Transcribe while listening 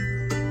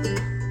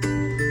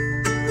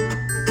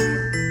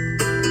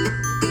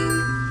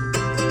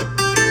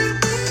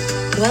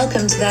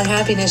Welcome to That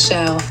Happiness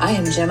Show. I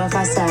am Gemma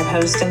Fassad,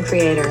 host and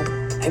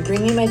creator. I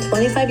bring you my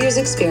 25 years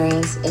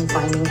experience in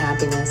finding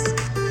happiness.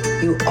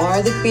 You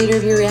are the creator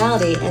of your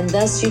reality, and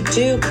thus you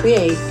do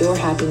create your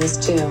happiness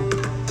too.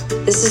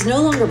 This is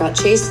no longer about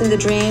chasing the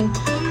dream,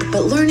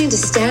 but learning to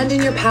stand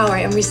in your power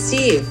and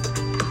receive.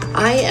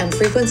 I am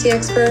frequency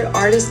expert,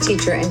 artist,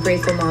 teacher, and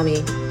grateful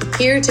mommy,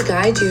 here to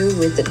guide you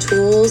with the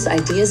tools,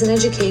 ideas, and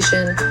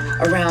education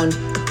around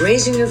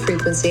raising your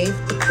frequency,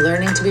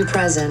 learning to be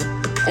present,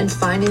 and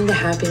finding the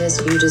happiness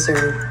you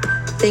deserve.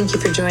 Thank you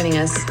for joining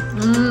us.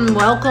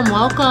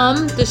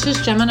 Welcome. This is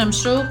Gemma, and I'm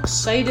so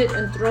excited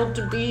and thrilled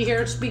to be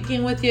here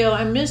speaking with you.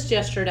 I missed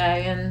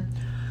yesterday, and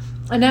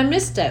I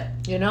missed it.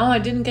 You know, I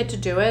didn't get to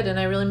do it, and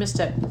I really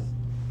missed it.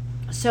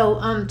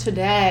 So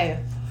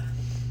today,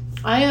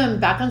 I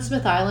am back on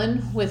Smith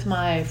Island with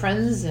my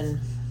friends, and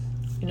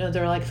you know,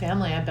 they're like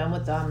family. I've been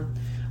with a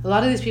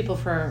lot of these people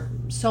for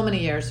so many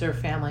years. They're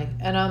family,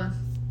 and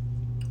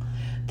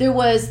there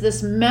was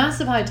this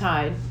massive high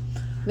tide.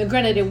 Now,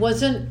 granted, it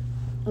wasn't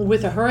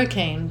with a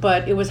hurricane,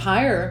 but it was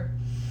higher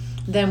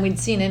than we'd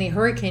seen any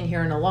hurricane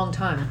here in a long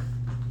time.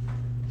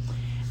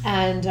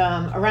 And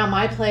around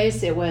my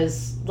place, it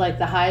was like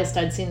the highest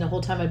I'd seen the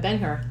whole time I'd been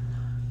here.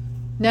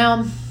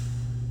 Now,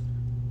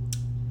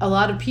 a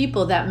lot of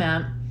people, that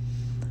meant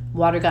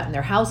water got in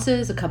their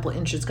houses, a couple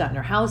inches got in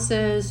their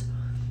houses.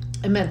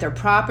 It meant their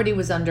property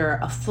was under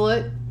a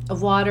foot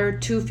of water,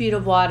 2 feet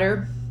of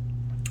water.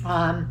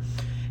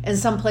 In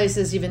some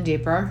places even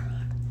deeper.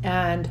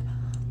 And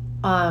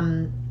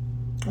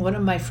one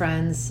of my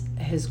friends,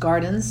 his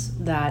gardens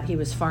that he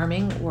was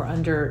farming were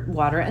under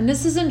water. And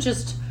this isn't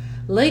just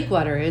lake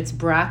water, it's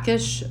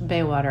brackish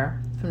bay water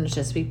from the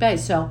Chesapeake Bay.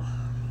 So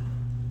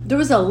there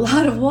was a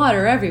lot of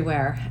water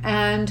everywhere.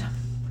 And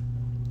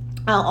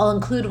I'll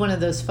include one of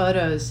those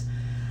photos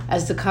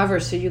as the cover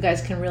so you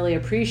guys can really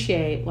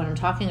appreciate what I'm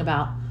talking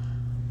about.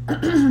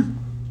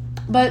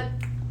 But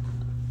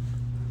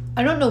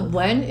I don't know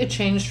when it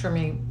changed for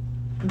me,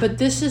 but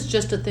this is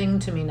just a thing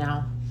to me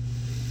now.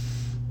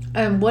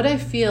 And what I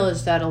feel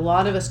is that a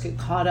lot of us get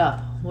caught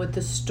up with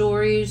the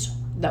stories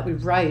that we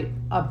write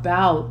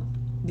about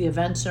the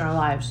events in our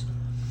lives.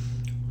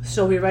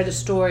 So we write a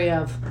story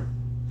of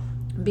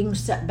being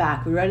set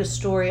back. We write a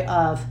story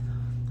of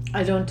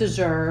I don't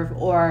deserve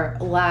or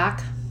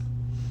lack,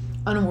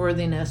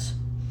 unworthiness.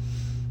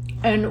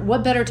 And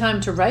what better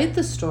time to write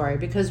the story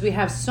because we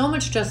have so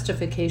much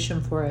justification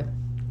for it.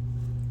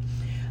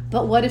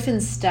 But what if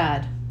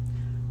instead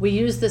we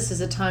use this as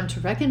a time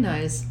to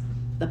recognize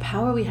the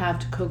power we have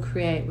to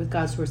co-create with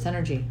God's source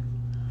energy?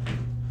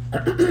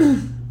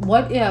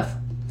 What if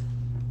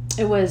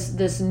it was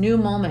this new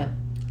moment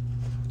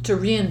to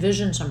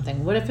re-envision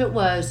something? What if it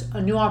was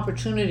a new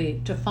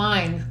opportunity to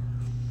find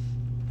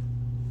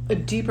a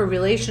deeper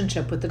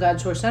relationship with the God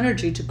source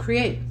energy to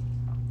create?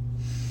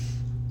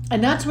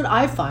 And that's what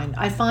I find.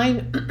 I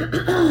find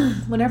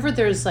whenever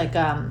there's like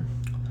a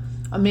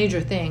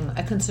major thing,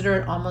 I consider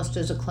it almost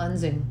as a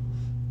cleansing.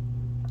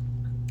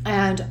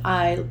 And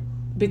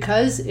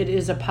because it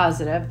is a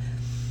positive,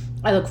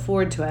 I look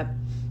forward to it.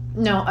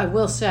 Now, I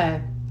will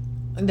say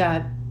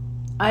that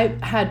I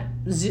had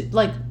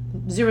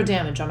zero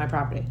damage on my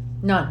property.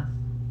 None.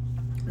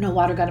 No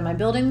water got in my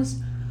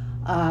buildings.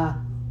 I'm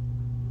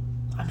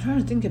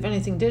trying to think if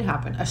anything did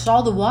happen. I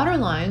saw the water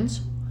lines,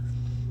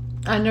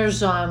 and there's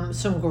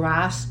some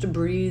grass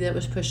debris that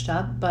was pushed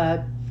up,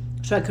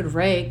 so I could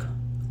rake.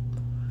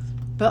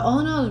 But all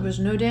in all, there was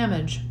no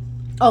damage.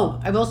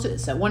 Oh, I will say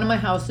this, at one of my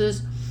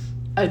houses,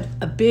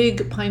 a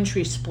big pine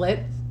tree split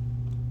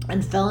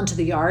and fell into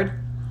the yard.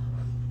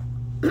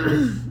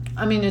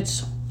 I mean,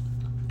 it's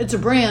a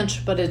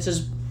branch, but it's as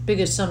big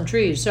as some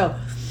trees. So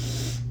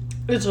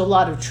it's a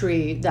lot of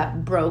tree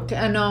that broke.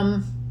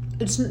 And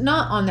it's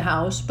not on the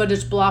house, but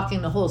it's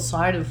blocking the whole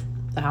side of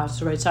the house,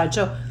 the right side.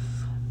 So,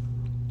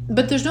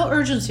 but there's no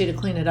urgency to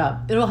clean it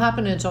up. It'll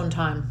happen in its own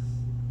time.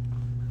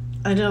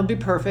 And it'll be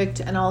perfect,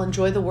 and I'll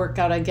enjoy the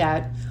workout I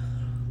get,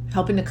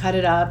 helping to cut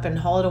it up and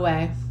haul it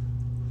away.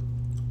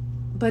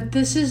 But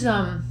this is,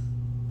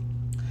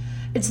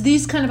 it's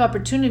these kind of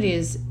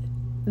opportunities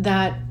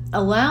that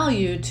allow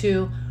you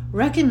to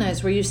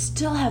recognize where you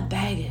still have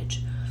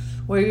baggage,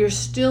 where you're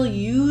still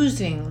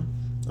using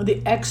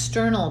the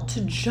external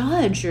to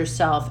judge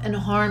yourself and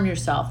harm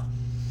yourself.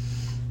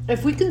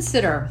 If we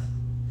consider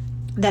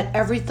that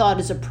every thought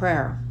is a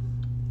prayer,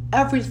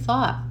 every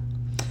thought,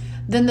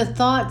 then the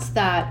thoughts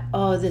that,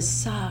 oh, this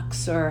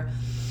sucks, or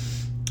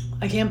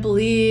I can't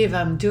believe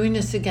I'm doing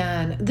this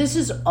again, this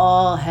is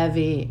all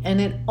heavy,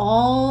 and it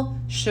all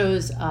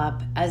shows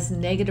up as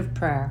negative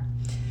prayer.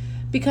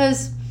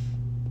 Because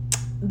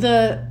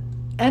the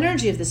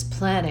energy of this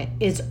planet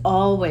is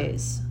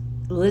always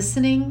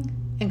listening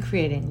and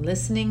creating,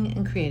 listening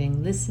and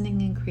creating,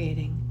 listening and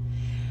creating.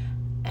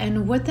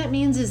 And what that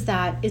means is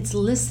that it's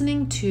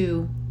listening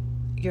to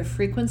your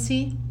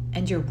frequency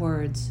and your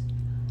words.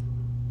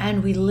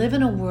 And we live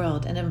in a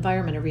world, an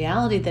environment, a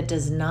reality that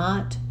does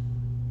not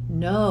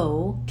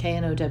know,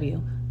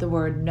 K-N-O-W, the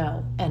word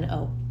know,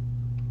 N-O.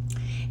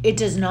 It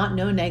does not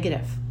know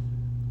negative.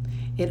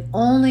 It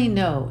only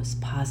knows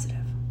positive.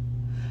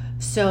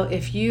 So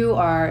if you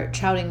are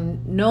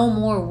shouting no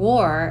more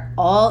war,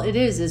 all it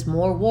is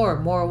more war,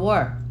 more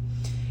war.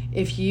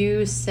 If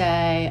you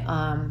say,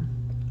 no,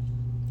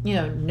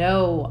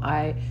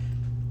 I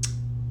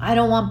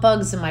don't want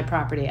bugs in my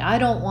property. I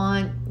don't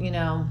want,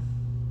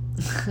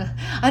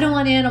 I don't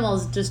want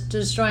animals just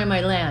destroying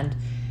my land.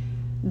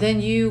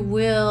 Then you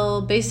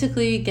will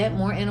basically get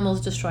more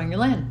animals destroying your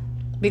land.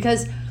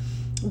 Because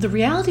the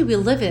reality we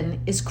live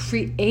in is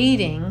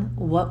creating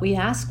what we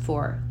ask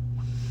for.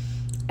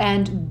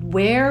 And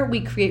where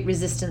we create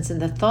resistance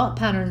and the thought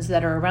patterns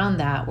that are around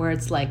that, where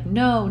it's like,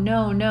 no,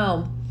 no,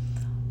 no,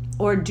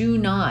 or do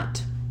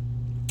not,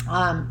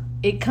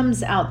 it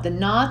comes out. The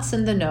nots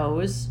and the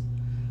no's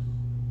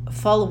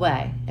fall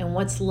away. And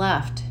what's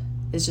left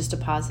is just a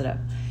positive.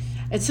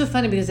 It's so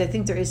funny because I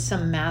think there is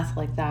some math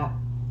like that.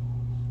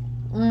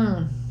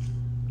 I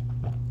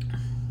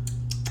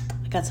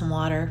got some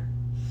water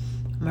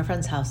at my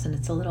friend's house, and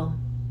it's a little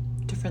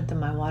different than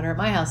my water at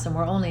my house, and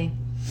we're only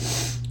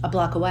a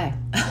block away.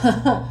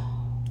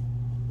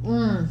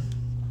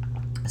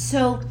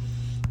 So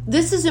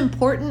this is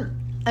important,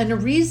 and the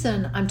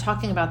reason I'm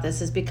talking about this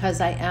is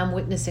because I am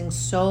witnessing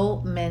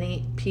so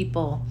many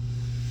people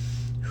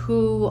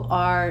who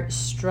are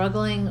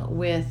struggling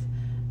with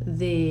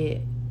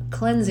the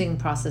cleansing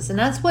process. And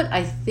that's what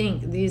I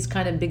think these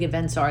kind of big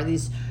events are,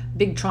 these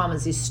big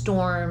traumas, these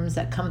storms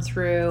that come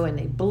through and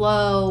they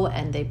blow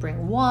and they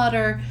bring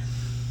water.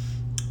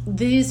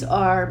 These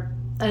are,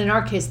 and in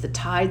our case, the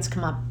tides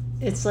come up.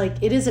 It's like,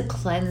 it is a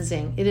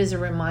cleansing. It is a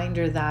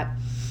reminder that,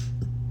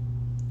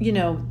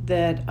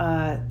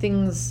 that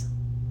things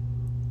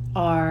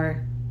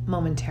are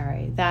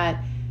momentary,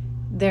 that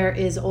there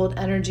is old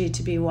energy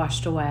to be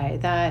washed away,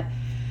 that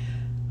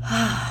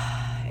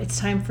it's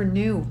time for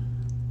new.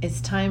 It's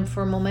time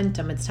for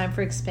momentum. It's time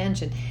for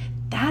expansion.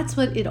 That's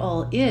what it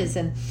all is.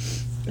 And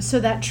so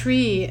that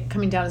tree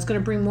coming down is going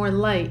to bring more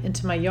light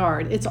into my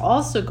yard. It's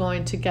also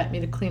going to get me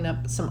to clean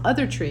up some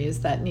other trees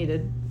that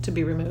needed to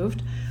be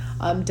removed,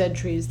 dead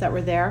trees that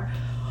were there.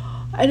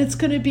 And it's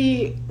going to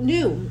be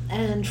new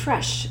and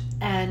fresh.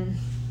 And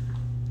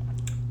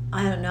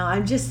I don't know.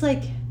 I'm just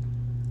like,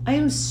 I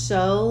am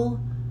so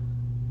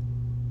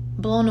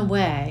blown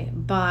away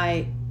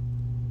by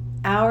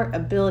our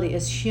ability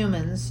as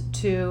humans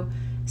to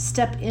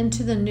step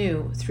into the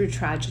new through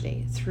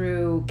tragedy,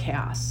 through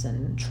chaos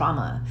and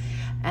trauma.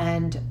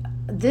 And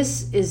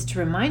this is to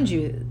remind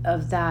you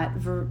of that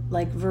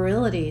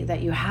virility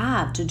that you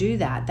have to do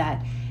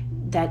that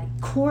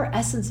core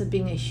essence of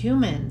being a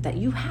human that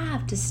you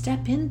have to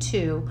step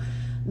into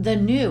the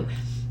new.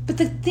 But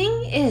the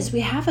thing is,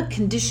 we have a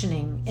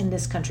conditioning in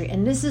this country,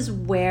 and this is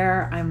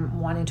where I'm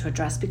wanting to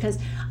address, because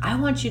I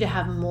want you to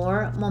have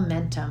more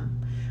momentum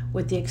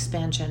with the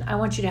expansion. I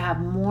want you to have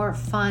more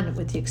fun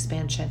with the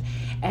expansion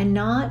and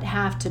not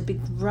have to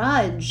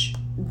begrudge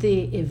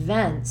the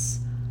events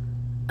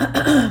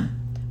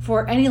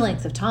for any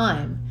length of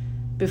time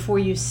before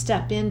you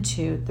step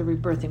into the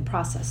rebirthing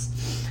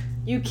process.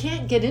 You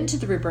can't get into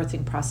the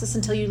rebirthing process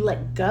until you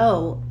let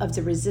go of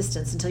the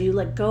resistance, until you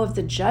let go of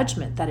the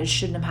judgment that it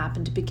shouldn't have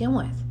happened to begin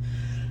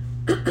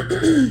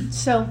with.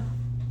 So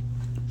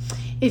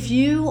if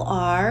you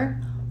are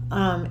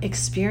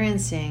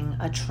experiencing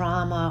a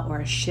trauma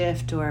or a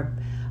shift or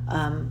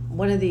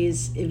one of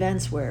these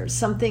events where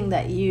something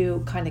that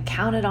you kind of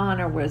counted on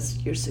or was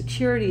your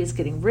security is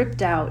getting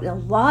ripped out, and a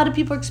lot of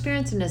people are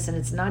experiencing this, and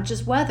it's not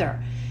just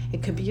weather.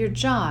 It could be your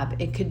job.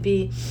 It could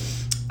be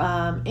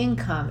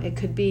income. It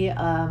could be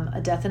a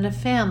death in a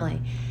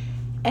family.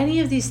 Any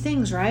of these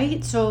things,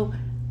 right? So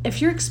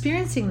if you're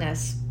experiencing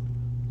this,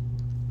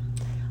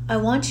 I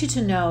want you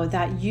to know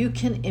that you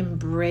can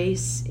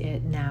embrace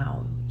it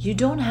now. You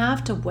don't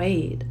have to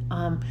wait.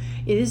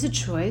 It is a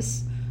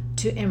choice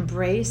to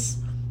embrace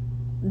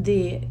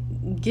the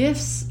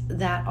gifts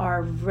that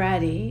are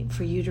ready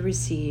for you to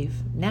receive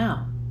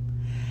now.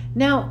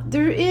 Now,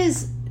 there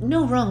is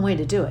no wrong way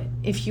to do it.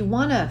 If you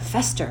want to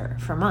fester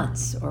for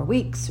months or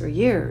weeks or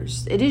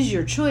years, it is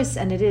your choice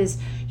and it is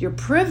your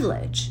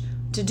privilege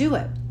to do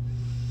it.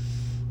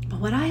 But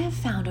what I have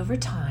found over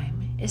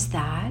time is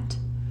that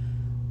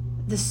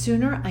the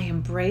sooner I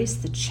embrace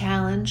the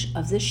challenge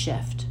of the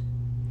shift,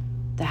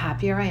 the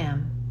happier I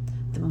am,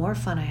 the more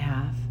fun I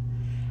have,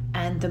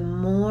 and the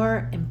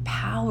more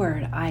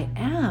empowered I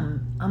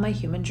am on my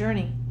human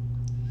journey.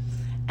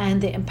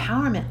 And the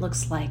empowerment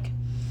looks like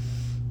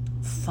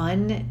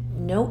fun,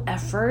 no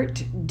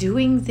effort,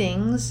 doing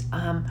things.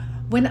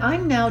 When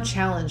I'm now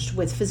challenged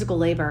with physical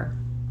labor,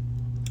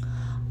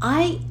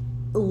 I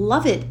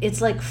love it.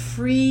 It's like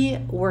free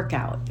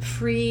workout,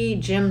 free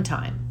gym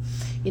time,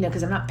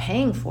 because I'm not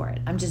paying for it.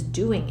 I'm just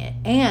doing it.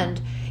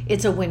 And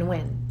it's a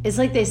win-win. It's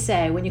like they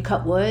say, when you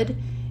cut wood,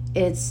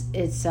 it's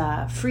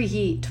free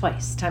heat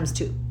twice, times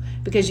two,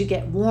 because you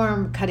get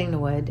warm cutting the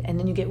wood and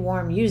then you get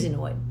warm using the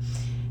wood.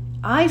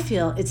 I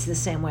feel it's the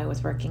same way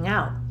with working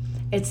out.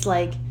 It's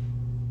like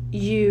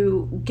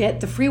you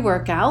get the free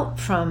workout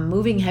from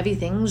moving heavy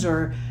things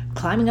or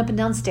climbing up and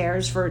down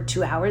stairs for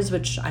 2 hours,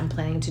 which I'm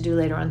planning to do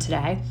later on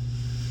today.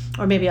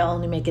 or maybe I'll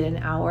only make it an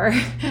hour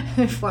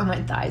before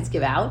my thighs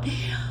give out.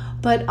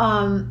 But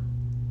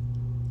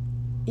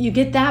you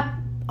get that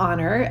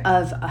honor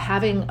of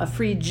having a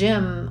free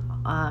gym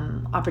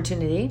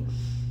opportunity.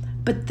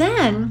 But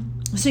then,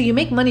 so you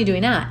make money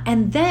doing that.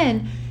 And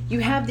then you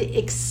have the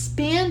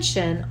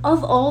expansion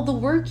of all the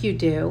work you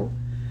do.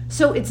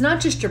 So it's not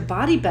just your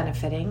body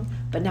benefiting,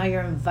 but now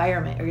your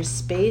environment or your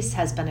space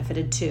has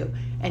benefited too.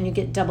 And you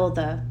get double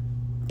the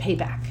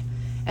payback.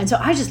 And so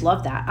I just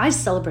love that. I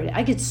celebrate it.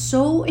 I get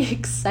so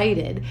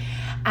excited.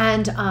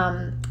 And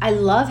I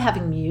love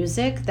having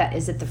music that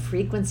is at the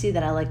frequency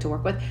that I like to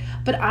work with.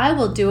 But I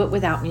will do it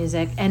without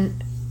music.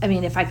 And I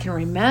mean, if I can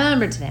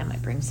remember today, I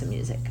might bring some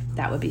music.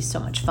 That would be so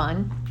much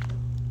fun.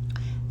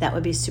 That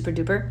would be super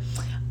duper.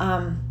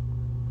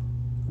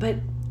 But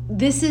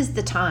this is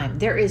the time.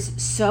 There is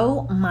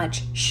so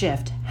much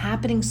shift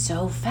happening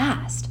so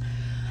fast.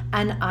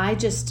 And I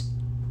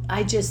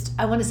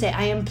want to say,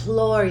 I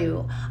implore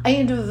you, I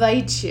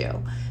invite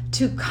you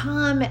to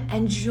come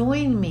and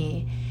join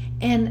me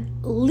in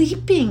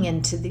leaping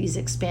into these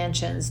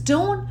expansions.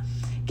 Don't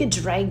get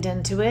dragged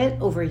into it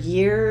over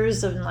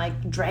years of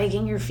like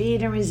dragging your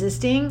feet and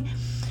resisting.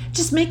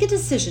 Just make a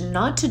decision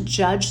not to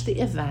judge the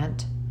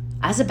event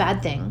as a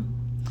bad thing,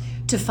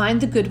 to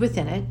find the good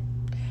within it,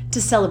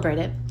 to celebrate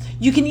it.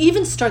 You can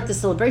even start the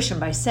celebration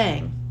by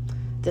saying,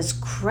 this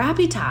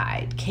crappy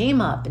tide came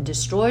up and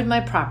destroyed my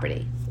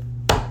property.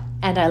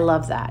 And I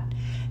love that.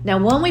 Now,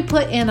 when we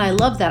put in I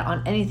love that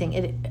on anything,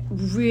 it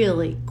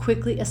really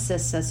quickly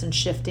assists us in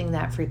shifting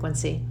that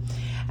frequency.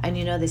 And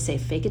you know, they say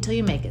fake it till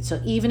you make it.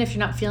 So even if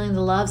you're not feeling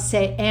the love,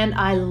 say, and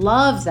I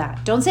love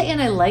that. Don't say,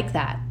 and I like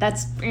that.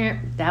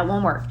 That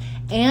won't work.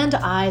 And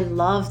I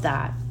love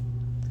that.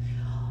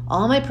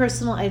 All my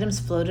personal items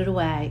floated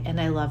away, and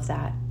I love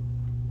that.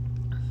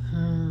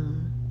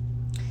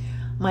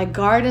 My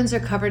gardens are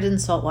covered in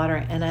salt water,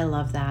 and I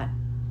love that.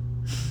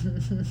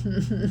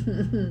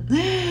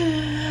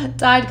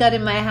 Tide got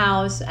in my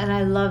house, and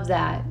I love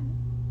that.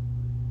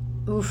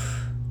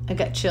 Oof, I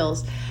got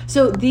chills.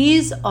 So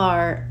these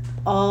are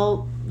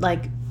all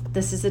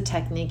this is a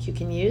technique you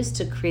can use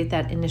to create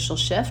that initial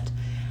shift.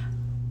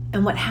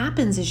 And what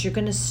happens is you're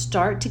going to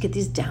start to get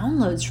these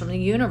downloads from the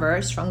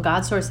universe, from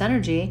God source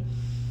energy,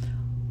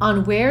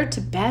 on where to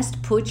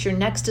best put your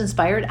next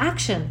inspired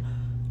action.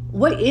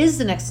 What is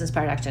the next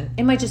inspired action?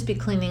 It might just be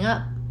cleaning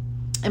up.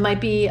 It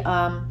might be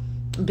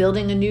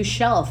building a new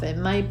shelf. It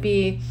might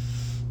be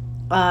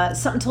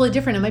something totally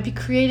different. It might be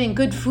creating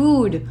good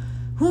food.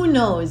 Who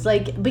knows?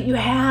 But you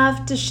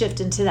have to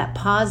shift into that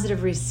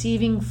positive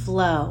receiving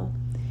flow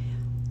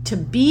to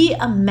be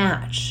a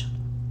match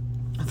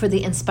for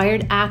the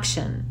inspired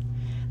action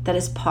that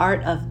is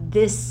part of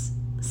this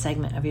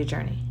segment of your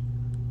journey.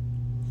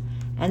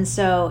 And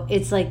so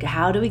it's like,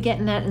 how do we get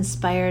in that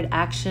inspired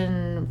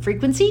action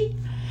frequency?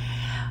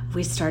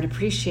 We start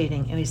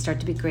appreciating and we start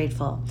to be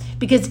grateful.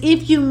 Because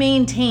if you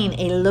maintain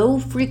a low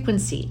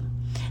frequency,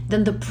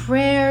 then the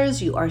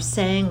prayers you are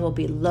saying will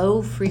be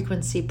low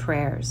frequency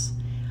prayers.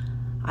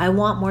 I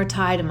want more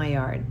tide in my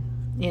yard,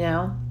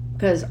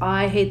 because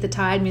I hate the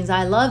tide means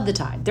I love the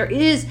tide. There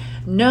is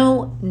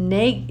no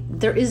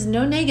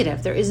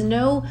negative. There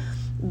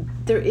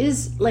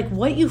is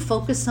what you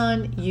focus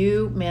on,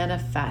 you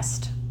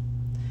manifest.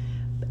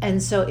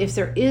 And so if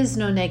there is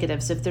no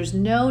negatives, if there's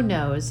no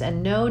no's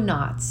and no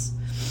nots,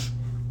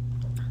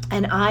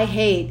 and I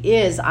hate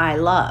is I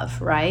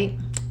love, right?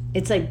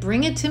 It's like,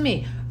 bring it to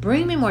me.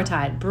 Bring me more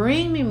tide.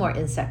 Bring me more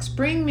insects.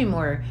 Bring me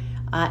more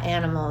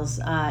animals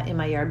in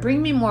my yard.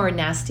 Bring me more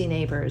nasty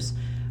neighbors.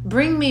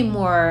 Bring me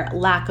more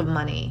lack of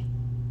money.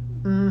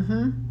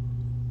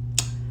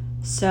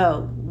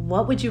 So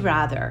what would you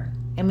rather?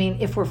 I mean,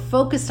 if we're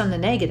focused on the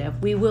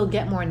negative, we will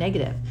get more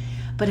negative.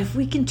 But if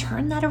we can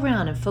turn that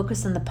around and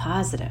focus on the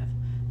positive,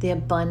 the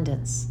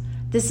abundance.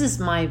 This is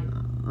my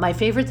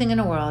favorite thing in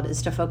the world,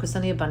 is to focus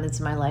on the abundance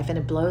in my life, and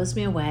it blows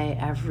me away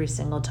every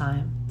single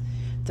time.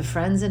 The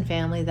friends and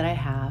family that I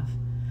have,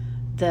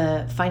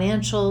 the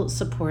financial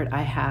support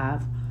I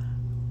have,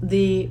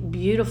 the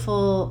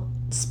beautiful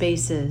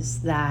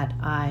spaces that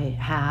I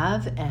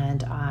have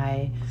and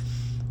I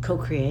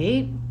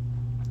co-create,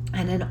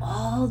 and then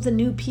all the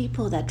new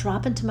people that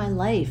drop into my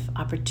life,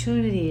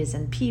 opportunities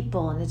and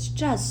people, and it's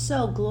just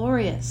so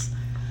glorious.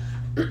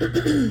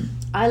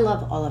 I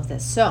love all of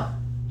this. So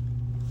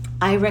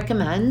I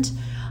recommend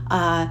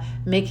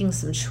making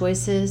some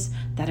choices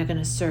that are going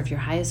to serve your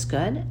highest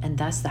good, and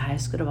thus the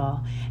highest good of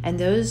all. And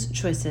those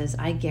choices,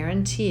 I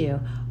guarantee you,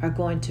 are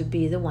going to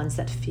be the ones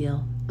that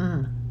feel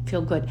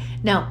good.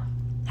 Now,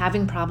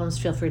 having problems,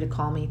 feel free to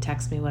call me,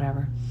 text me,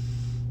 whatever.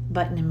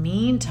 But in the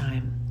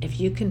meantime, if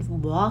you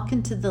can walk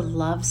into the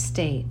love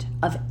state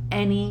of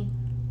any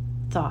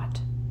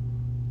thought,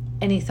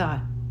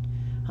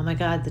 oh my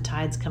God, the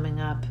tide's coming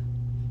up,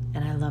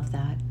 and I love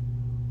that.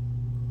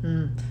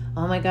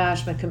 Oh my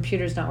gosh, my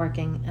computer's not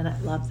working, and I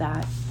love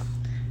that.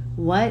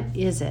 What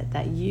is it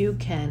that you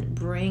can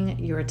bring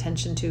your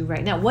attention to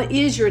right now? What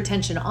is your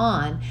attention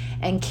on,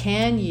 and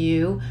can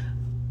you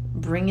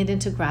bring it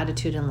into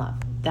gratitude and love?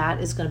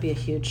 That is going to be a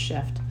huge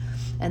shift.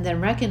 and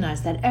then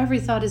recognize that every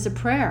thought is a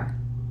prayer.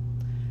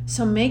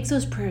 So make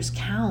those prayers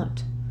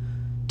count.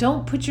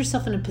 Don't put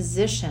yourself in a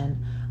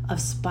position of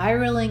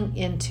spiraling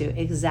into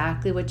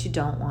exactly what you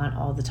don't want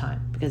all the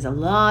time. Because a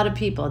lot of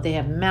people, they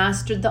have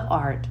mastered the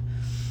art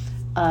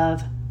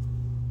of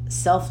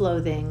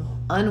self-loathing,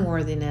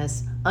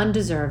 unworthiness,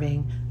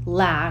 undeserving,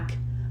 lack,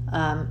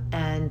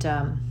 and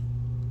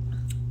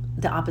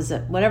the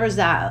opposite, whatever's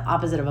that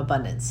opposite of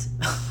abundance.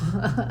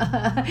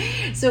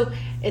 So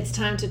it's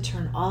time to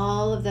turn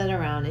all of that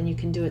around, and you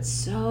can do it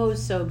so,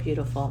 so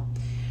beautiful.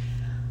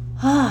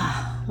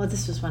 Well,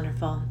 this was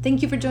wonderful.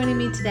 Thank you for joining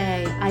me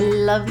today. I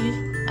love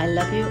you. I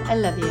love you. I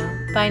love you.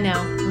 Bye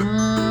now.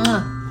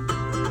 Mwah.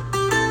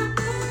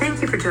 Thank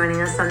you for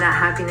joining us on That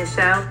Happiness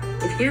Show.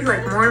 If you'd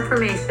like more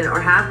information or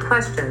have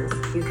questions,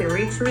 you can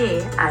reach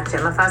me at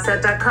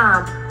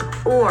GemmaFawcett.com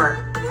or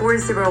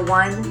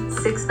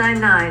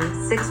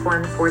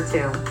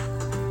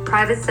 401-699-6142.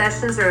 Private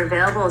sessions are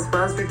available as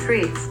well as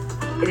retreats.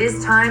 It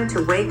is time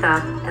to wake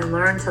up and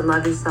learn to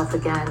love yourself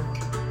again.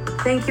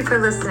 Thank you for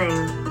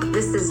listening.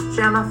 This is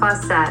Gemma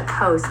Fawcett,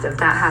 host of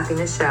That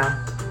Happiness Show.